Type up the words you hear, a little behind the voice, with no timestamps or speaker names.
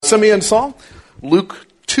Simeon song? Luke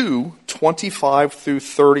 2, 25 through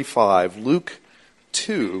 35. Luke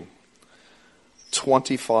 2,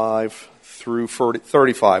 25 through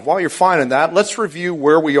 35. While you're finding that, let's review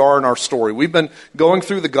where we are in our story. We've been going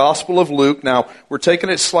through the Gospel of Luke. Now, we're taking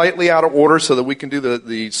it slightly out of order so that we can do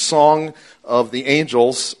the song of the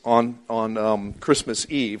angels on Christmas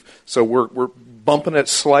Eve. So we're bumping it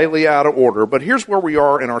slightly out of order. But here's where we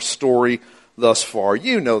are in our story thus far.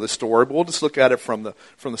 You know the story, but we'll just look at it from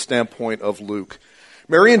the standpoint of Luke.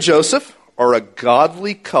 Mary and Joseph are a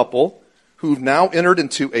godly couple who've now entered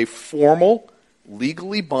into a formal,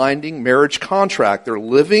 legally binding marriage contract. They're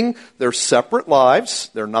living their separate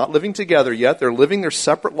lives. They're not living together yet. They're living their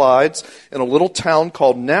separate lives in a little town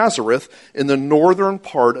called Nazareth in the northern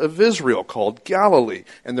part of Israel called Galilee.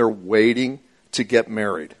 And they're waiting to get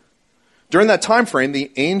married. During that time frame, the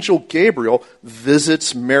angel Gabriel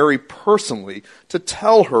visits Mary personally to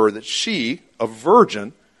tell her that she, a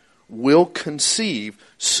virgin, will conceive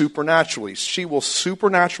supernaturally. She will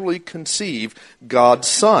supernaturally conceive God's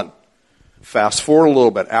Son. Fast forward a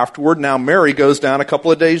little bit. Afterward, now Mary goes down a couple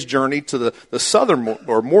of days' journey to the southern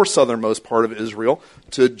or more southernmost part of Israel,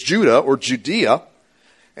 to Judah or Judea,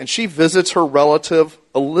 and she visits her relative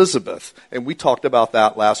Elizabeth. And we talked about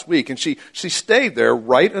that last week. And she stayed there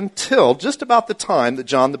right until just about the time that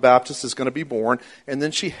John the Baptist is going to be born, and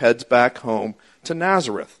then she heads back home to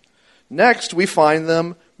Nazareth. Next, we find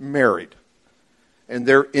them married, and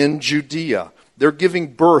they're in Judea. They're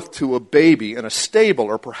giving birth to a baby in a stable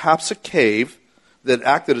or perhaps a cave that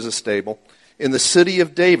acted as a stable in the city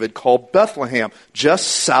of David called Bethlehem, just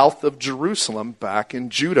south of Jerusalem back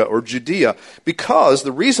in Judah or Judea. Because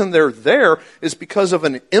the reason they're there is because of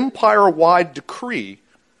an empire-wide decree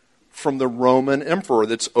from the Roman emperor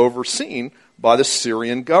that's overseen by the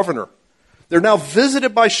Syrian governor. They're now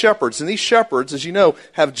visited by shepherds, and these shepherds, as you know,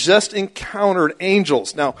 have just encountered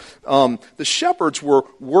angels. Now, the shepherds were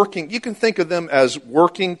working, you can think of them as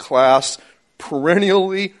working class,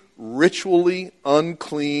 perennially, ritually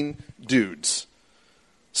unclean dudes.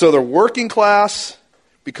 So they're working class.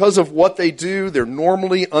 Because of what they do, they're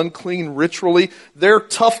normally unclean ritually. They're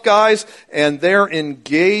tough guys, and they're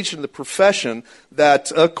engaged in the profession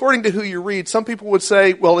that, according to who you read, some people would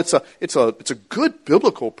say, well, it's a good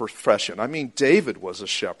biblical profession. I mean, David was a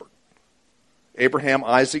shepherd. Abraham,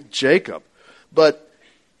 Isaac, Jacob. But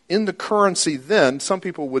in the currency then, some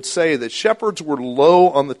people would say that shepherds were low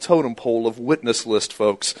on the totem pole of witness list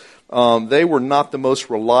folks. They were not the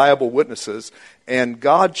most reliable witnesses, and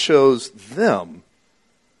God chose them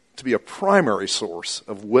to be a primary source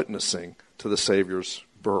of witnessing to the Savior's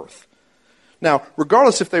birth. Now,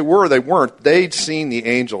 regardless if they were or they weren't, they'd seen the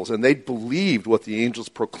angels, and they'd believed what the angels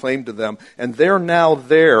proclaimed to them, and they're now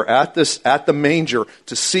there at the manger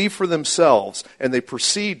to see for themselves, and they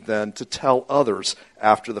proceed then to tell others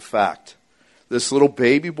after the fact. This little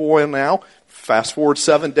baby boy now, fast forward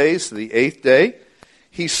 7 days to the 8th day,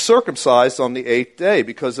 he's circumcised on the 8th day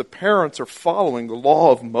because the parents are following the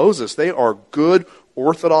law of Moses. They are good,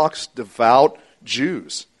 Orthodox, devout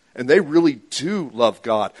Jews. And they really do love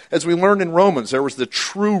God. As we learned in Romans, there was the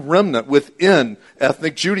true remnant within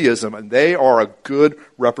ethnic Judaism, and they are a good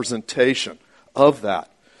representation of that.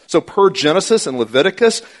 So per Genesis and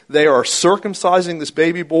Leviticus, they are circumcising this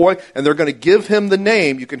baby boy, and they're going to give him the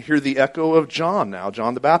name. You can hear the echo of John now,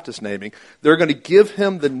 John the Baptist naming. They're going to give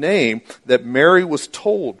him the name that Mary was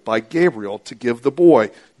told by Gabriel to give the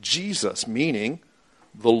boy, Jesus, meaning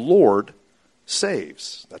the Lord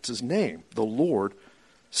saves. That's his name. The Lord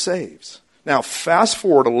saves. Now, fast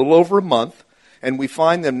forward a little over a month, and we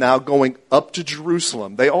find them now going up to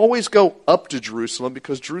Jerusalem. They always go up to Jerusalem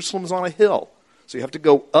because Jerusalem's on a hill. So you have to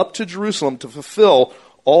go up to Jerusalem to fulfill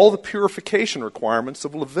all the purification requirements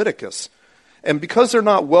of Leviticus. And because they're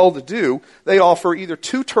not well-to-do, they offer either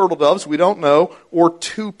 2 turtle doves, we don't know, or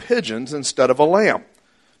 2 pigeons instead of a lamb.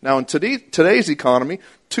 Now, in today's economy,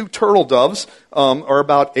 2 turtle doves are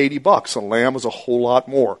about $80. A lamb is a whole lot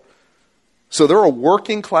more. So they're a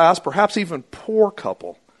working class, perhaps even poor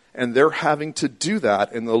couple, and they're having to do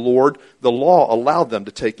that. And the law allowed them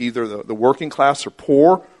to take either the working class or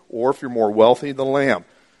poor, or if you're more wealthy, the lamb.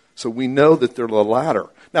 So we know that they're the latter.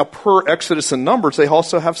 Now, per Exodus and Numbers, they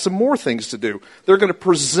also have some more things to do. They're going to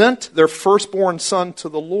present their firstborn son to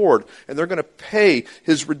the Lord, and they're going to pay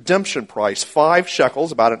his redemption price, 5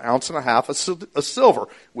 shekels, about 1.5 ounces of silver,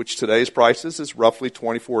 which today's prices is roughly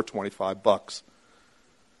 $24-25.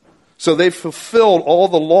 So they've fulfilled all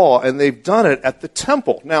the law, and they've done it at the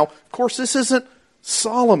temple. Now, of course, this isn't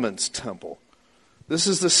Solomon's temple. This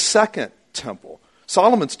is the second temple.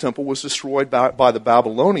 Solomon's temple was destroyed by the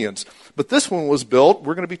Babylonians. But this one was built,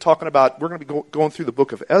 we're going to be going through the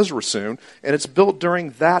book of Ezra soon, and it's built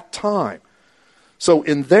during that time. So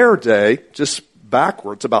in their day, just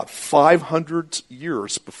backwards, about 500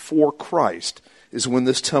 years before Christ is when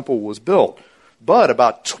this temple was built. But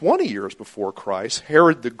about 20 years before Christ,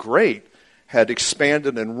 Herod the Great had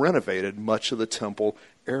expanded and renovated much of the temple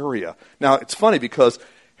area. Now, it's funny because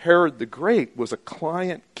Herod the Great was a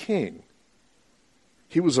client king.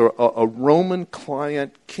 He was a Roman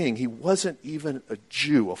client king. He wasn't even a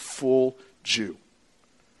Jew, a full Jew.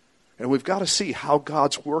 And we've got to see how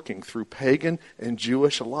God's working through pagan and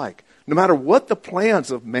Jewish alike. No matter what the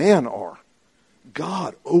plans of man are,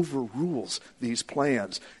 God overrules these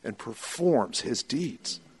plans and performs his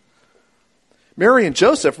deeds. Mary and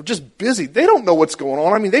Joseph are just busy. They don't know what's going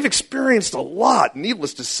on. I mean, they've experienced a lot,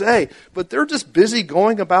 needless to say, but they're just busy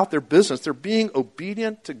going about their business. They're being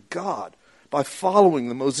obedient to God by following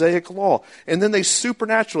the Mosaic law. And then they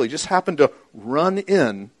supernaturally just happen to run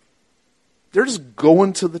in. They're just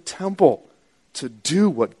going to the temple to do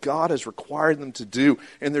what God has required them to do.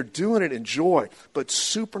 And they're doing it in joy. But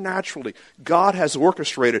supernaturally, God has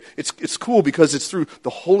orchestrated. It's cool because it's through the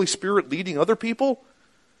Holy Spirit leading other people.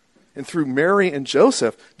 And through Mary and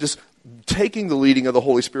Joseph, just taking the leading of the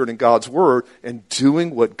Holy Spirit in God's Word and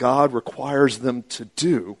doing what God requires them to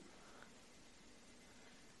do,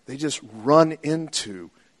 they just run into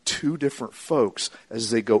two different folks as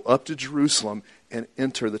they go up to Jerusalem and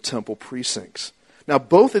enter the temple precincts. Now,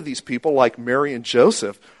 both of these people, like Mary and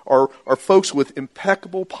Joseph, are folks with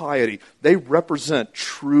impeccable piety. They represent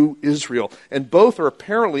true Israel. And both are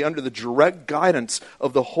apparently under the direct guidance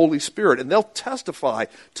of the Holy Spirit. And they'll testify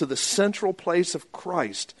to the central place of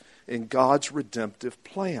Christ in God's redemptive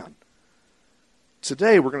plan.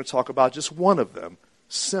 Today, we're going to talk about just one of them,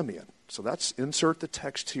 Simeon. So that's insert the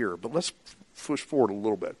text here. But let's push forward a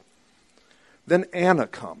little bit. Then Anna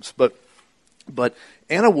comes. But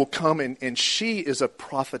Anna will come, and she is a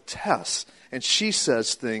prophetess, and she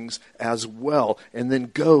says things as well, and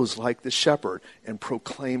then goes like the shepherd and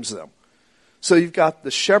proclaims them. So you've got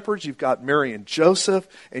the shepherds, you've got Mary and Joseph,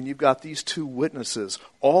 and you've got these two witnesses,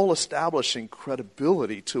 all establishing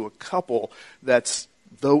credibility to a couple that's,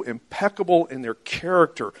 though impeccable in their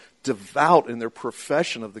character, devout in their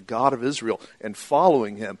profession of the God of Israel and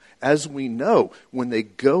following him. As we know, when they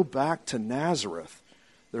go back to Nazareth,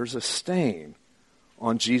 there's a stain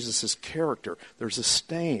on Jesus' character. There's a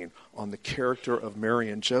stain on the character of Mary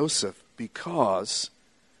and Joseph because,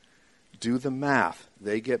 do the math,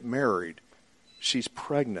 they get married. She's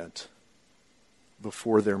pregnant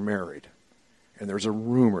before they're married. And there's a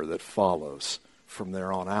rumor that follows from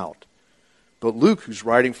there on out. But Luke, who's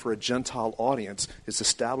writing for a Gentile audience, is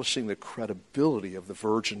establishing the credibility of the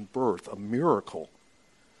virgin birth, a miracle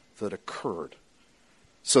that occurred.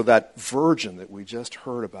 So that virgin that we just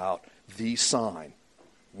heard about, the sign,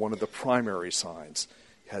 one of the primary signs,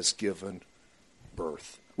 has given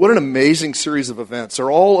birth. What an amazing series of events.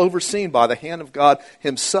 They're all overseen by the hand of God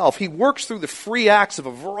himself. He works through the free acts of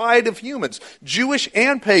a variety of humans, Jewish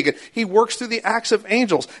and pagan. He works through the acts of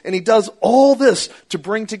angels. And he does all this to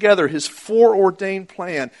bring together his foreordained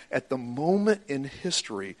plan at the moment in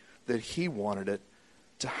history that he wanted it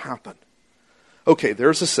to happen. Okay,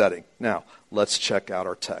 there's a setting. Now, let's check out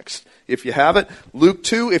our text. If you have it, Luke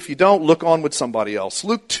 2. If you don't, look on with somebody else.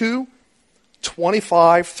 Luke 2,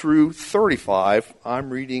 25 through 35. I'm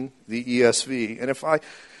reading the ESV.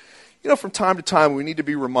 And from time to time, we need to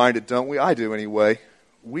be reminded, don't we? I do anyway.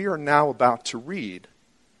 We are now about to read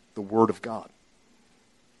the Word of God.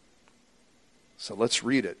 So let's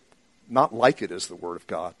read it. Not like it is the Word of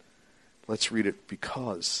God. Let's read it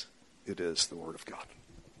because it is the Word of God.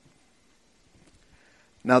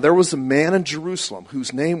 Now there was a man in Jerusalem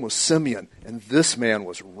whose name was Simeon, and this man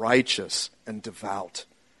was righteous and devout,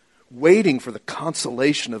 waiting for the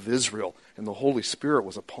consolation of Israel, and the Holy Spirit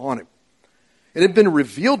was upon him. It had been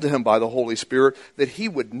revealed to him by the Holy Spirit that he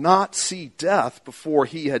would not see death before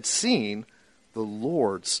he had seen the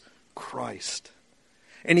Lord's Christ.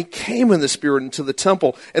 And he came in the Spirit into the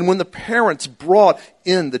temple, and when the parents brought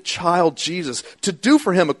in the child Jesus to do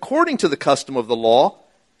for him according to the custom of the law,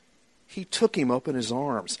 he took him up in his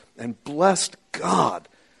arms and blessed God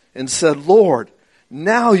and said, Lord,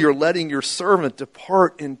 now you're letting your servant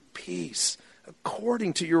depart in peace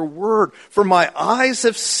according to your word. For my eyes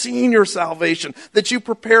have seen your salvation that you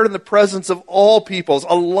prepared in the presence of all peoples,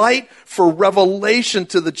 a light for revelation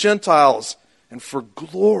to the Gentiles and for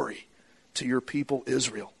glory to your people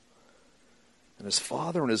Israel. And his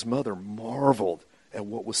father and his mother marveled at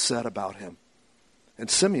what was said about him. And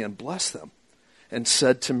Simeon blessed them and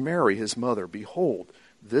said to Mary, his mother, Behold,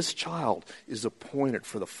 this child is appointed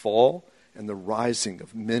for the fall and the rising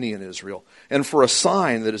of many in Israel, and for a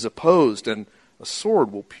sign that is opposed, and a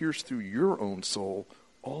sword will pierce through your own soul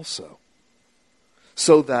also,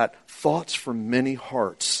 so that thoughts from many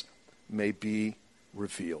hearts may be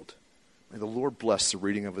revealed. May the Lord bless the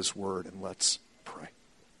reading of his word, and let's pray.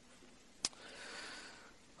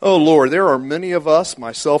 Oh Lord, there are many of us,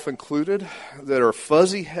 myself included, that are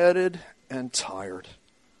fuzzy-headed and tired.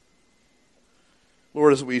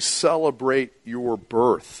 Lord, as we celebrate your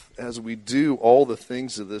birth, as we do all the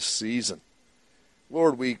things of this season,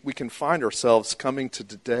 Lord, we can find ourselves coming to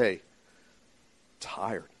today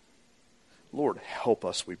tired. Lord, help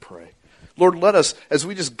us, we pray. Lord, let us, as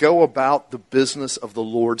we just go about the business of the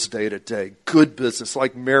Lord's day to day, good business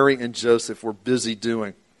like Mary and Joseph were busy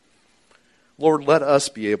doing, Lord, let us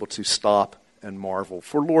be able to stop and marvel.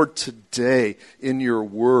 For Lord, today in your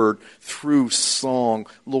word, through song,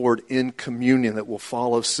 Lord, in communion that will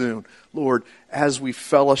follow soon, Lord, as we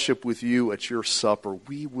fellowship with you at your supper,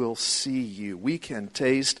 we will see you. We can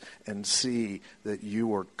taste and see that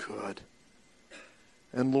you are good.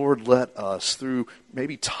 And Lord, let us, through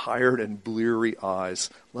maybe tired and bleary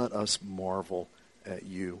eyes, let us marvel at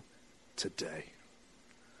you today.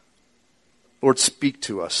 Lord, speak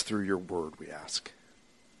to us through your word, we ask.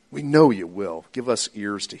 We know you will. Give us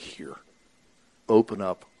ears to hear. Open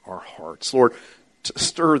up our hearts. Lord, to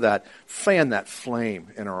stir that, fan that flame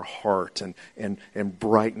in our heart and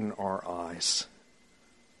brighten our eyes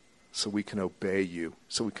so we can obey you,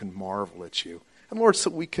 so we can marvel at you. And Lord, so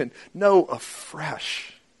we can know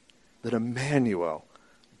afresh that Emmanuel,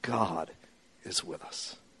 God, is with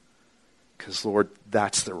us. Because, Lord,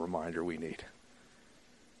 that's the reminder we need.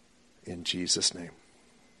 In Jesus' name,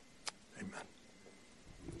 amen.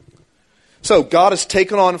 So God has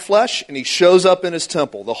taken on flesh, and he shows up in his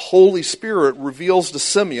temple. The Holy Spirit reveals to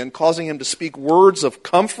Simeon, causing him to speak words of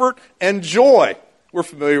comfort and joy. We're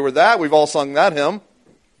familiar with that. We've all sung that hymn.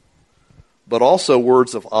 But also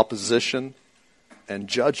words of opposition and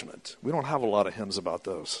judgment. We don't have a lot of hymns about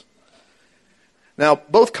those. Now,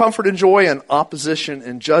 both comfort and joy and opposition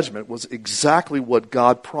and judgment was exactly what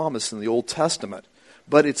God promised in the Old Testament.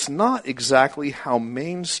 But it's not exactly how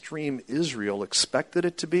mainstream Israel expected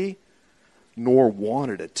it to be, nor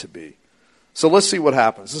wanted it to be. So let's see what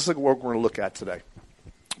happens. This is what we're going to look at today,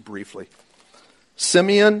 briefly.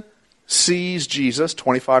 Simeon sees Jesus,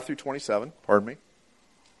 25 through 27, pardon me.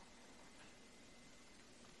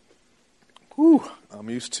 Whew, I'm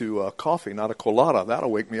used to coffee, not a colada.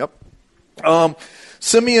 That'll wake me up.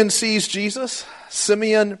 Simeon sees Jesus,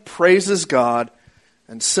 Simeon praises God,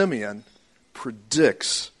 and Simeon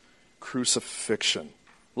predicts crucifixion.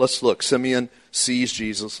 Let's look. Simeon sees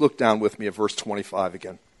Jesus. Look down with me at verse 25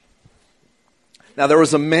 again. Now there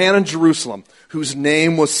was a man in Jerusalem whose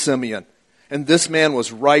name was Simeon, and this man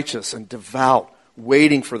was righteous and devout,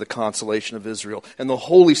 waiting for the consolation of Israel. And the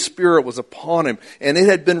Holy Spirit was upon him, and it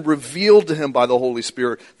had been revealed to him by the Holy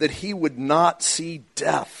Spirit that he would not see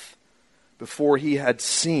death before he had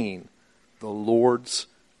seen the Lord's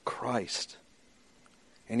Christ.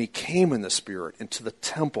 And he came in the Spirit into the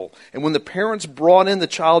temple. And when the parents brought in the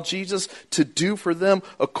child Jesus to do for them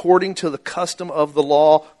according to the custom of the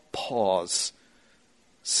law, pause.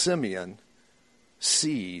 Simeon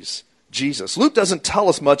sees Jesus. Luke doesn't tell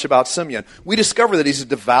us much about Simeon. We discover that he's a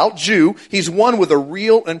devout Jew. He's one with a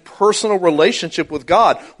real and personal relationship with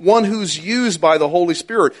God, one who's used by the Holy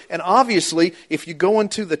Spirit. And obviously, if you go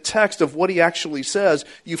into the text of what he actually says,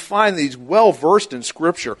 you find that he's well-versed in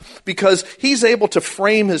Scripture because he's able to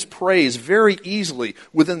frame his praise very easily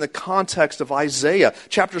within the context of Isaiah.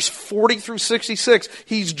 Chapters 40 through 66,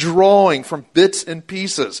 he's drawing from bits and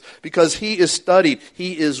pieces because he is studied,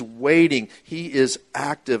 he is waiting, he is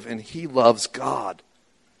active, and he loves God.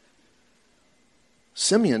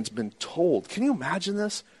 Simeon's been told, can you imagine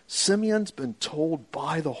this? Simeon's been told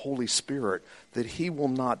by the Holy Spirit that he will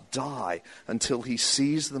not die until he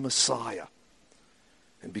sees the Messiah.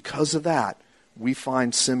 And because of that, we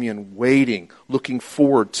find Simeon waiting, looking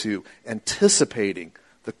forward to, anticipating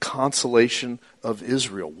the consolation of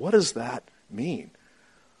Israel. What does that mean?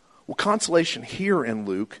 Well, consolation here in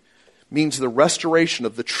Luke means the restoration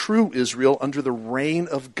of the true Israel under the reign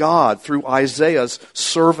of God through Isaiah's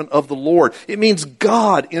servant of the Lord. It means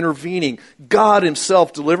God intervening, God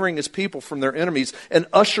himself delivering his people from their enemies and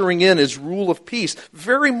ushering in his rule of peace.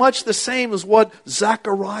 Very much the same as what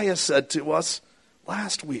Zechariah said to us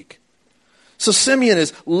last week. So Simeon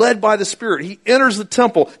is led by the Spirit. He enters the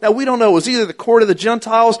temple. Now we don't know, it was either the court of the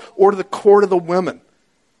Gentiles or the court of the women.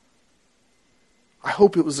 I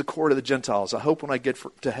hope it was the court of the Gentiles. I hope when I get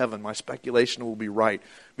to heaven, my speculation will be right,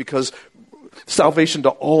 because salvation to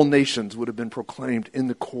all nations would have been proclaimed in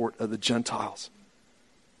the court of the Gentiles.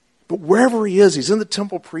 But wherever he is, he's in the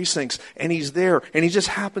temple precincts, and he's there, and he just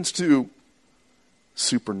happens to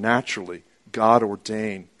supernaturally, God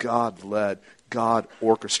ordained, God led, God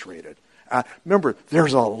orchestrated. Remember,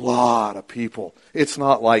 there's a lot of people. It's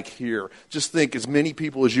not like here. Just think as many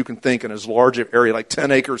people as you can think in as large an area, like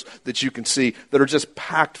 10 acres that you can see, that are just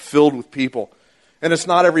packed, filled with people. And it's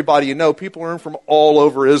not everybody you know. People are in from all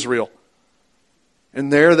over Israel.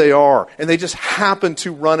 And there they are. And they just happen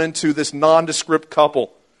to run into this nondescript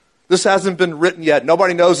couple. This hasn't been written yet.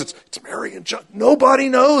 Nobody knows it's Mary and John. Nobody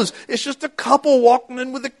knows. It's just a couple walking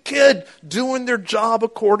in with a kid, doing their job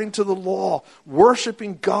according to the law,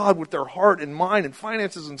 worshiping God with their heart and mind and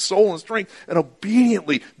finances and soul and strength, and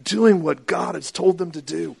obediently doing what God has told them to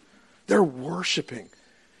do. They're worshiping.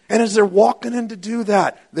 And as they're walking in to do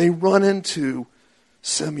that, they run into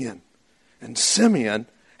Simeon. And Simeon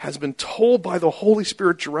has been told by the Holy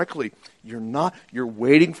Spirit directly, you're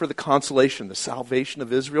waiting for the consolation, the salvation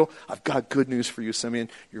of Israel. I've got good news for you, Simeon.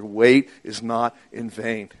 Your wait is not in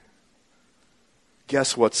vain.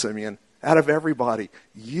 Guess what, Simeon? Out of everybody,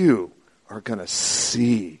 you are going to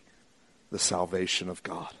see the salvation of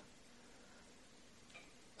God.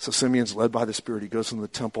 So Simeon's led by the Spirit. He goes into the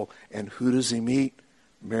temple, and who does he meet?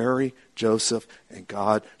 Mary, Joseph, and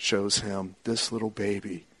God shows him this little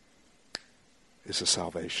baby is the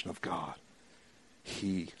salvation of God.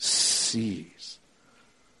 He sees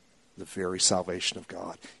the very salvation of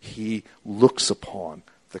God. He looks upon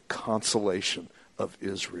the consolation of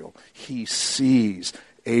Israel. He sees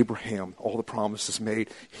Abraham, all the promises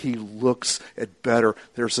made. He looks at better.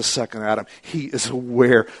 There's a second Adam. He is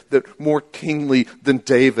aware that more kingly than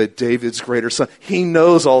David, David's greater son. He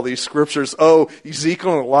knows all these scriptures. Oh,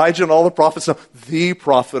 Ezekiel and Elijah and all the prophets know the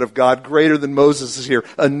prophet of God, greater than Moses, is here.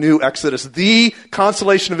 A new Exodus. The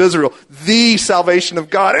consolation of Israel. The salvation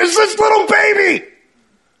of God is this little baby.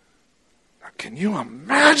 Now, can you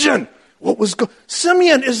imagine what was going on?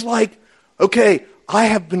 Simeon is like, okay, I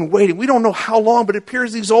have been waiting. We don't know how long, but it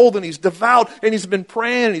appears he's old and he's devout and he's been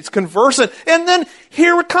praying and he's conversant. And then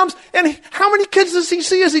here it comes. And how many kids does he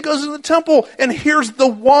see as he goes in the temple? And here's the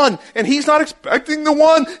one. And he's not expecting the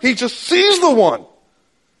one. He just sees the one.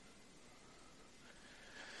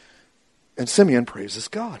 And Simeon praises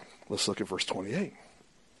God. Let's look at verse 28.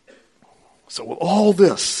 So with all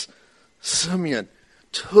this, Simeon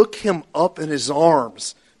took him up in his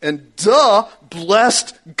arms and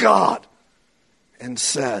blessed God. And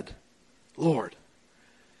said, Lord,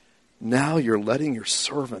 now you're letting your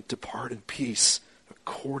servant depart in peace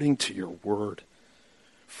according to your word.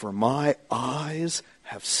 For my eyes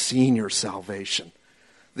have seen your salvation,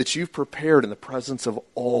 that you've prepared in the presence of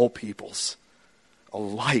all peoples, a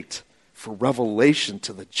light for revelation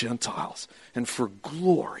to the Gentiles and for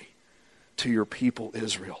glory to your people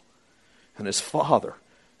Israel. And his father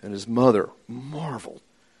and his mother marveled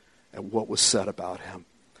at what was said about him.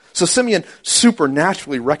 So Simeon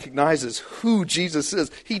supernaturally recognizes who Jesus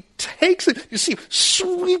is. He takes it, you see,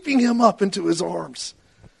 sweeping him up into his arms.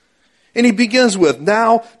 And he begins with,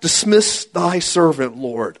 now dismiss thy servant,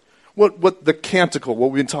 Lord. What the canticle,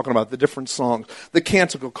 what we've been talking about, the different songs. The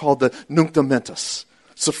canticle called the Nunc Dimittis.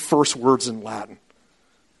 It's the first words in Latin.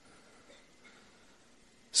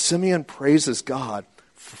 Simeon praises God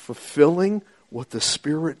for fulfilling what the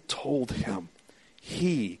Spirit told him.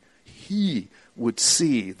 He would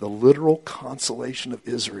see the literal consolation of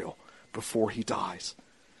Israel before he dies.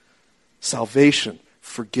 Salvation,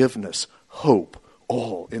 forgiveness, hope,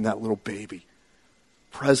 all in that little baby.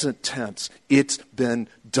 Present tense, it's been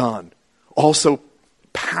done. Also,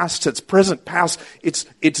 past tense, present, past,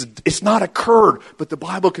 it's not occurred, but the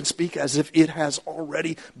Bible can speak as if it has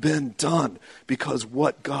already been done, because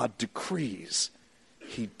what God decrees,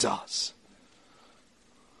 he does.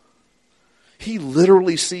 He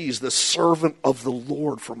literally sees the servant of the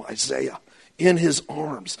Lord from Isaiah in his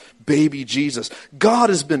arms, baby Jesus. God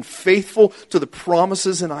has been faithful to the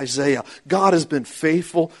promises in Isaiah. God has been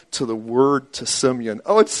faithful to the word to Simeon.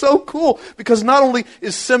 Oh, it's so cool, because not only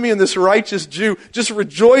is Simeon, this righteous Jew, just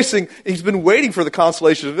rejoicing, he's been waiting for the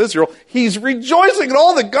consolation of Israel, he's rejoicing in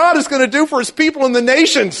all that God is going to do for his people in the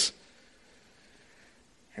nations.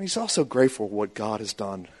 And he's also grateful for what God has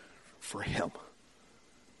done for him.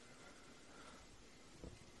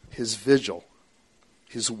 His vigil,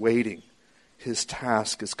 his waiting, his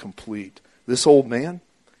task is complete. This old man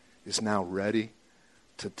is now ready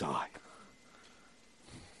to die.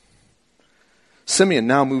 Simeon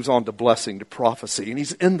now moves on to blessing, to prophecy, and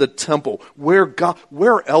he's in the temple where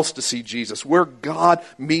else to see Jesus, where God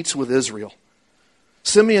meets with Israel.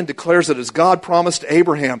 Simeon declares that as God promised to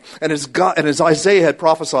Abraham and as Isaiah had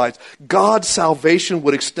prophesied, God's salvation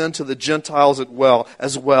would extend to the Gentiles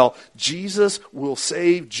as well. Jesus will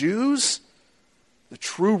save Jews, the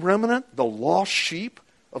true remnant, the lost sheep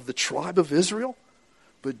of the tribe of Israel.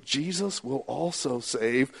 But Jesus will also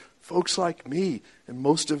save folks like me and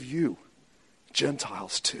most of you,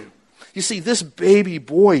 Gentiles too. You see, this baby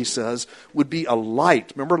boy, he says, would be a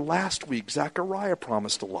light. Remember last week, Zechariah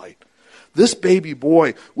promised a light. This baby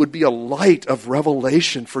boy would be a light of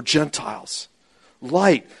revelation for Gentiles.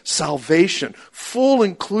 Light, salvation, full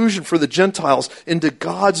inclusion for the Gentiles into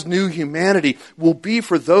God's new humanity will be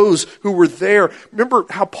for those who were there. Remember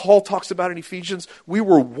how Paul talks about in Ephesians? We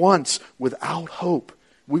were once without hope.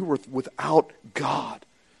 We were without God.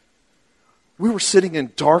 We were sitting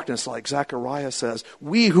in darkness, like Zechariah says.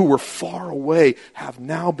 We who were far away have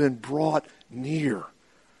now been brought near.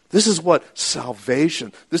 This is what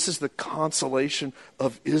salvation, this is the consolation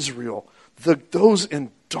of Israel. Those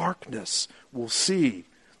in darkness will see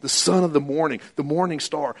the son of the morning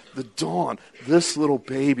star, the dawn. This little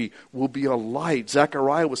baby will be a light.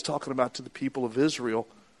 Zechariah was talking about to the people of Israel.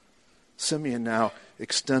 Simeon now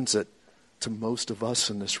extends it to most of us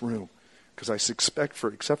in this room. Because I suspect,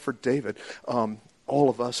 except for David, all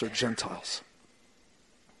of us are Gentiles.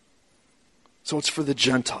 So it's for the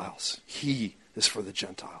Gentiles. He is for the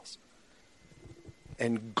Gentiles.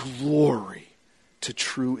 And glory to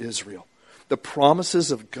true Israel. The promises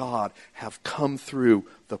of God have come through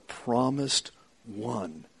the promised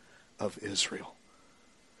one of Israel.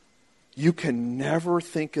 You can never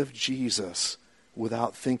think of Jesus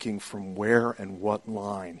without thinking from where and what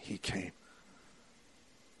line he came.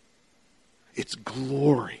 It's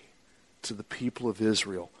glory to the people of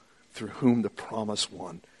Israel through whom the promised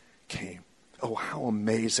one came. Oh, how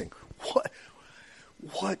amazing.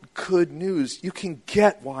 What good news. You can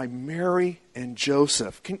get why Mary and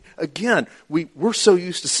Joseph, we're so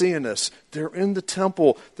used to seeing this. They're in the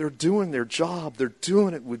temple. They're doing their job. They're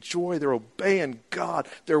doing it with joy. They're obeying God.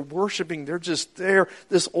 They're worshiping. They're just there.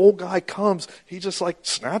 This old guy comes. He just like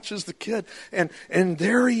snatches the kid. And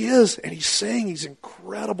there he is. And he's saying these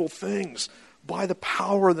incredible things by the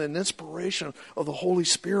power and inspiration of the Holy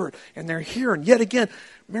Spirit. And they're here. And yet again,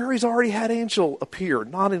 Mary's already had angel appear.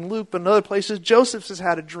 Not in Luke, but in other places. Joseph has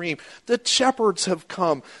had a dream. The shepherds have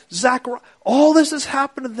come. Zachariah. All this has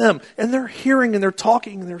happened to them. And they're hearing and they're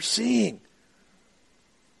talking and they're seeing.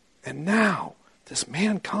 And now, this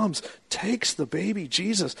man comes, takes the baby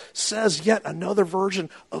Jesus, says yet another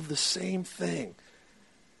version of the same thing.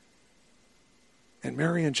 And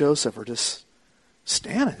Mary and Joseph are just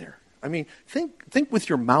standing there. I mean, think with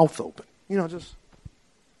your mouth open. Just.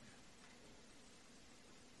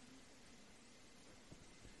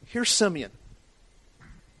 Here's Simeon.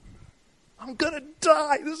 I'm going to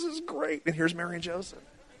die. This is great. And here's Mary and Joseph.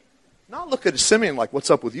 Not look at Simeon like, what's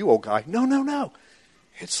up with you, old guy? No.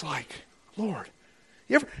 It's like, Lord,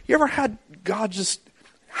 you ever had God just,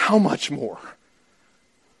 how much more?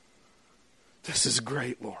 This is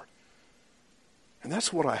great, Lord. And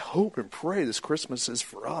that's what I hope and pray this Christmas is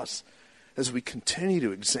for us as we continue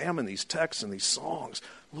to examine these texts and these songs.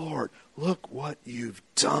 Lord, look what you've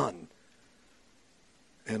done.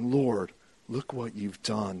 And Lord, look what you've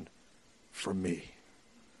done for me.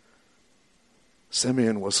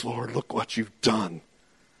 Simeon was, Lord, look what you've done.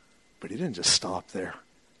 But he didn't just stop there.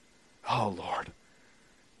 Oh, Lord,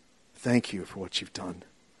 thank you for what you've done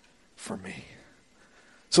for me.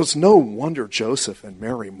 So it's no wonder Joseph and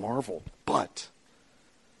Mary marveled, but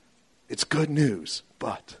it's good news,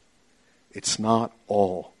 but it's not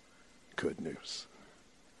all good news.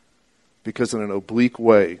 Because in an oblique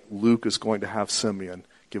way, Luke is going to have Simeon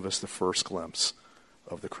give us the first glimpse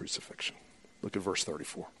of the crucifixion. Look at verse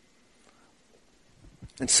 34.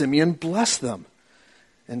 And Simeon blessed them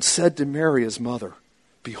and said to Mary, his mother,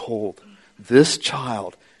 behold, this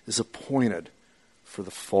child is appointed for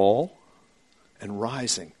the fall and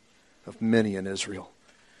rising of many in Israel,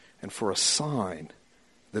 and for a sign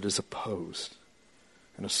that is opposed,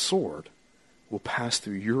 and a sword will pass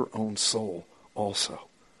through your own soul also,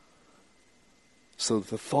 so that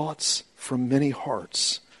the thoughts from many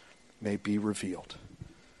hearts may be revealed.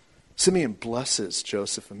 Simeon blesses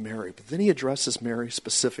Joseph and Mary, but then he addresses Mary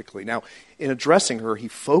specifically. Now, in addressing her, he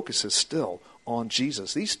focuses still on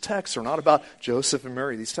Jesus. These texts are not about Joseph and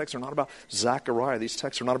Mary. These texts are not about Zechariah. These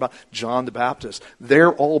texts are not about John the Baptist.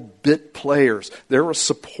 They're all bit players. They're a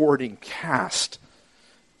supporting cast.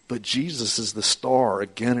 But Jesus is the star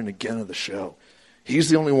again and again of the show. He's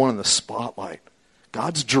the only one in the spotlight.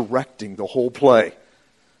 God's directing the whole play.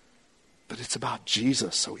 But it's about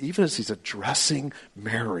Jesus. So even as he's addressing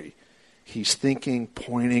Mary, he's thinking,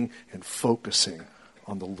 pointing, and focusing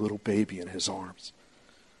on the little baby in his arms.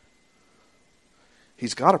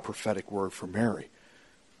 He's got a prophetic word for Mary,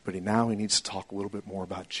 but now he needs to talk a little bit more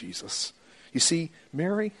about Jesus. You see,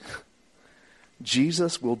 Mary,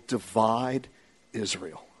 Jesus will divide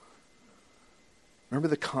Israel. Remember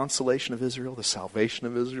the consolation of Israel, the salvation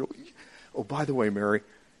of Israel? Oh, by the way, Mary,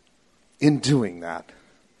 in doing that,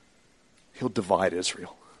 he'll divide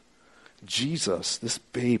Israel. Jesus, this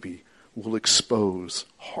baby, will expose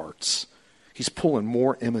hearts. He's pulling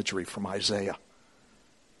more imagery from Isaiah.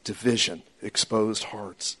 Division, exposed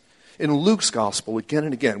hearts. In Luke's gospel, again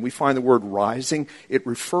and again, we find the word rising. It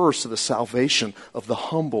refers to the salvation of the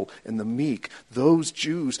humble and the meek. Those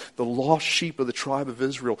Jews, the lost sheep of the tribe of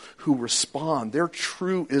Israel, who respond. They're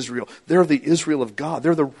true Israel. They're the Israel of God.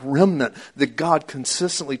 They're the remnant that God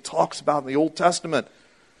consistently talks about in the Old Testament.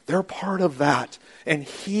 They're part of that. And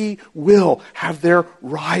he will have their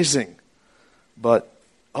rising. But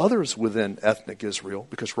others within ethnic Israel,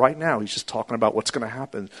 because right now he's just talking about what's going to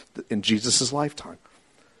happen in Jesus' lifetime.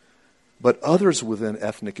 But others within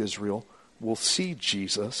ethnic Israel will see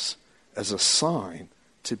Jesus as a sign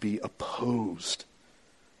to be opposed.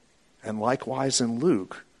 And likewise in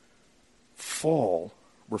Luke, fall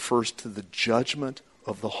refers to the judgment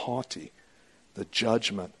of the haughty, the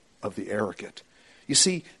judgment of the arrogant. You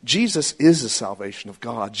see, Jesus is the salvation of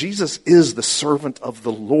God. Jesus is the servant of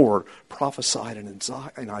the Lord, prophesied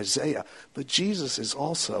in Isaiah. But Jesus is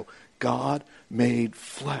also God made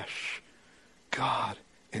flesh, God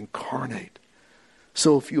incarnate.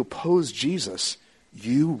 So if you oppose Jesus,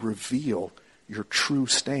 you reveal your true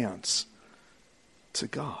stance to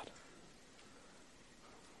God.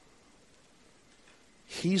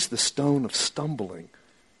 He's the stone of stumbling,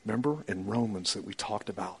 remember, in Romans that we talked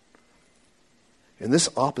about. And this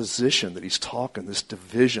opposition that he's talking, this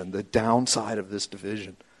division, the downside of this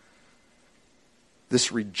division,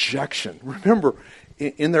 this rejection. Remember,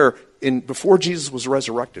 before Jesus was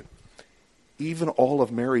resurrected, even all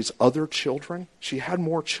of Mary's other children, she had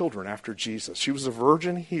more children after Jesus. She was a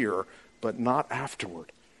virgin here, but not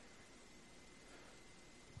afterward.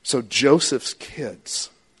 So Joseph's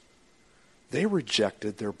kids, they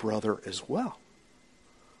rejected their brother as well.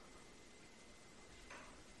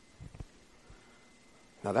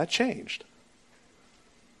 Now that changed.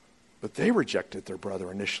 But they rejected their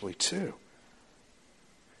brother initially too.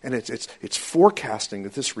 And it's forecasting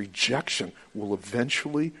that this rejection will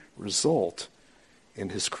eventually result in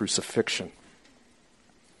his crucifixion.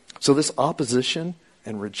 So this opposition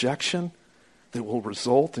and rejection that will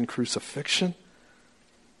result in crucifixion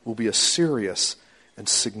will be a serious and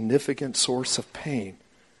significant source of pain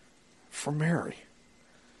for Mary.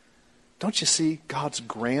 Don't you see God's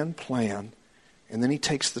grand plan? And then he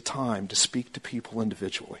takes the time to speak to people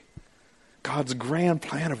individually. God's grand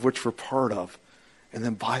plan of which we're part of. And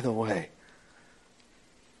then, by the way,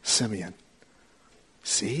 Simeon.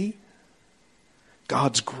 See?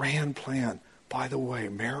 God's grand plan. By the way,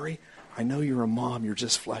 Mary, I know you're a mom. You're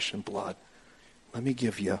just flesh and blood. Let me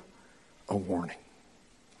give you a warning.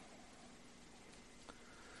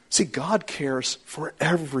 See, God cares for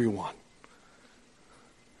everyone.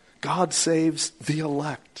 God saves the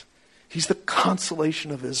elect. He's the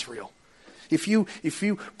consolation of Israel. If you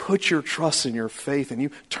put your trust in your faith and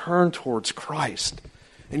you turn towards Christ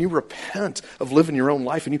and you repent of living your own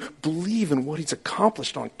life and you believe in what he's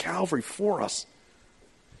accomplished on Calvary for us,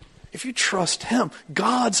 if you trust him,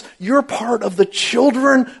 you're part of the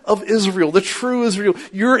children of Israel, the true Israel.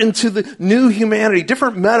 You're into the new humanity,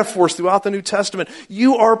 different metaphors throughout the New Testament.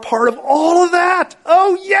 You are part of all of that.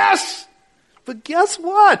 Oh, yes! But guess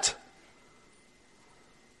what?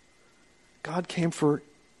 God came for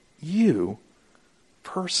you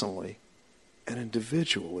personally and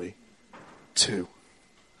individually too.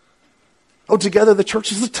 Oh, together the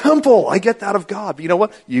church is the temple. I get that of God. But you know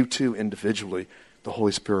what? You too individually, the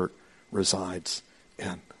Holy Spirit resides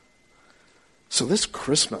in. So this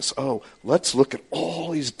Christmas, let's look at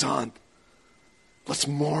all he's done. Let's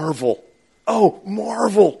marvel.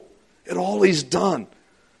 Marvel at all he's done.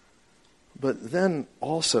 But then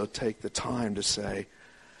also take the time to say,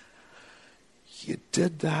 you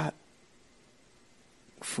did that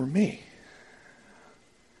for me.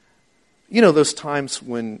 You know those times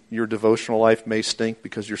when your devotional life may stink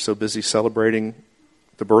because you're so busy celebrating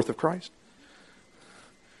the birth of Christ?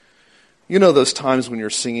 You know those times when you're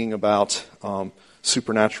singing about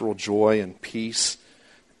supernatural joy and peace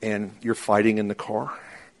and you're fighting in the car?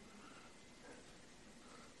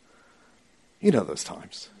 You know those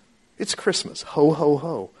times. It's Christmas. Ho, ho,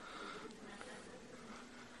 ho.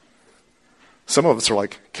 Some of us are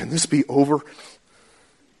like, can this be over?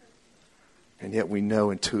 And yet we know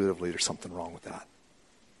intuitively there's something wrong with that.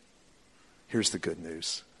 Here's the good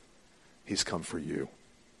news. He's come for you,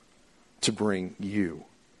 to bring you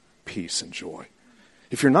peace and joy.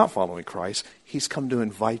 If you're not following Christ, he's come to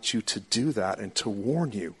invite you to do that and to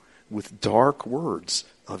warn you with dark words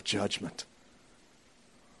of judgment.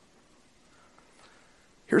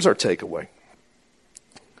 Here's our takeaway.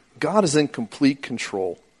 God is in complete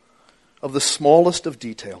control of the smallest of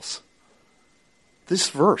details. This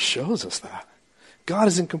verse shows us that. God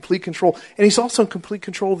is in complete control. And he's also in complete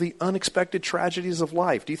control of the unexpected tragedies of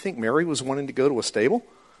life. Do you think Mary was wanting to go to a stable?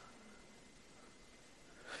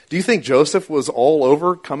 Do you think Joseph was all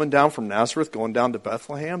over coming down from Nazareth, going down to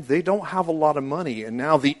Bethlehem? They don't have a lot of money, and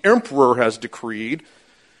now the emperor has decreed,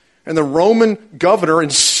 and the Roman governor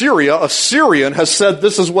in Syria, a Syrian, has said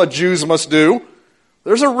this is what Jews must do.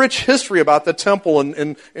 There's a rich history about the temple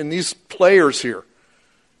and these players here.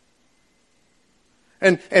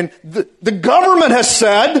 And the government has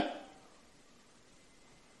said,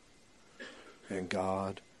 and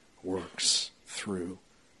God works through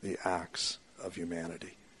the acts of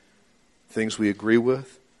humanity. Things we agree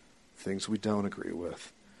with, things we don't agree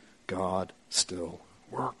with. God still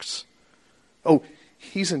works. Oh,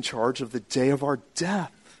 he's in charge of the day of our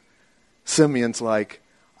death. Simeon's like,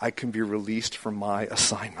 I can be released from my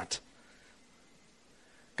assignment.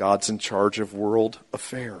 God's in charge of world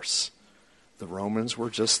affairs. The Romans were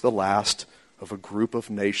just the last of a group of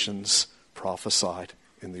nations prophesied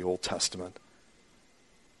in the Old Testament.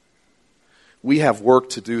 We have work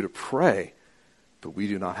to do to pray, but we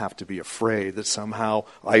do not have to be afraid that somehow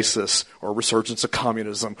ISIS or resurgence of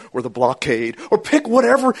communism or the blockade or pick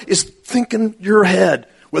whatever is thinking your head,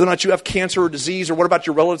 whether or not you have cancer or disease or what about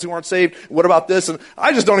your relatives who aren't saved, what about this? And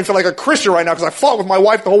I just don't even feel like a Christian right now because I fought with my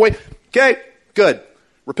wife the whole way. Okay, good.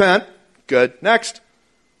 Repent. Good. Next.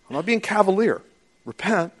 I'm not being cavalier.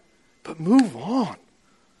 Repent, but move on.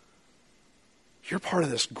 You're part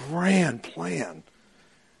of this grand plan.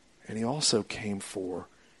 And he also came for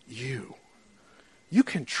you. You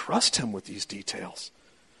can trust him with these details.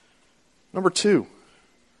 Number 2,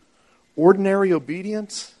 ordinary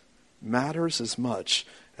obedience matters as much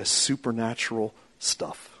as supernatural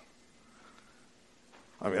stuff.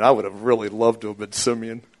 I mean, I would have really loved to have been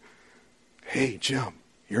Simeon. Hey, Jim,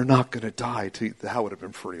 you're not going to die. That would have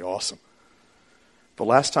been pretty awesome. But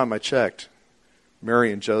last time I checked,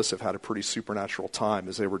 Mary and Joseph had a pretty supernatural time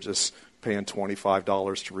as they were just paying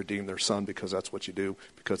 $25 to redeem their son because that's what you do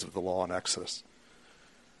because of the law in Exodus.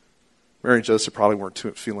 Mary and Joseph probably weren't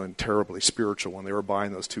feeling terribly spiritual when they were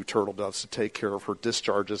buying those 2 turtle doves to take care of her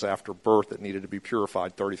discharges after birth that needed to be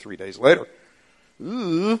purified 33 days later.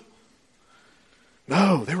 Ooh.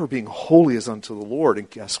 No, they were being holy as unto the Lord. And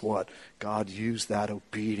guess what? God used that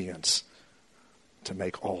obedience to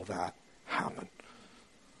make all that happen.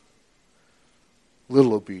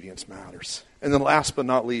 Little obedience matters. And then last but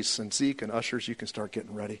not least, and Zeke and ushers, you can start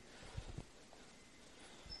getting ready.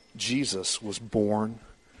 Jesus was born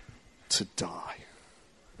to die.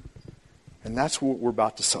 And that's what we're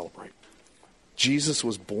about to celebrate. Jesus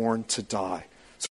was born to die.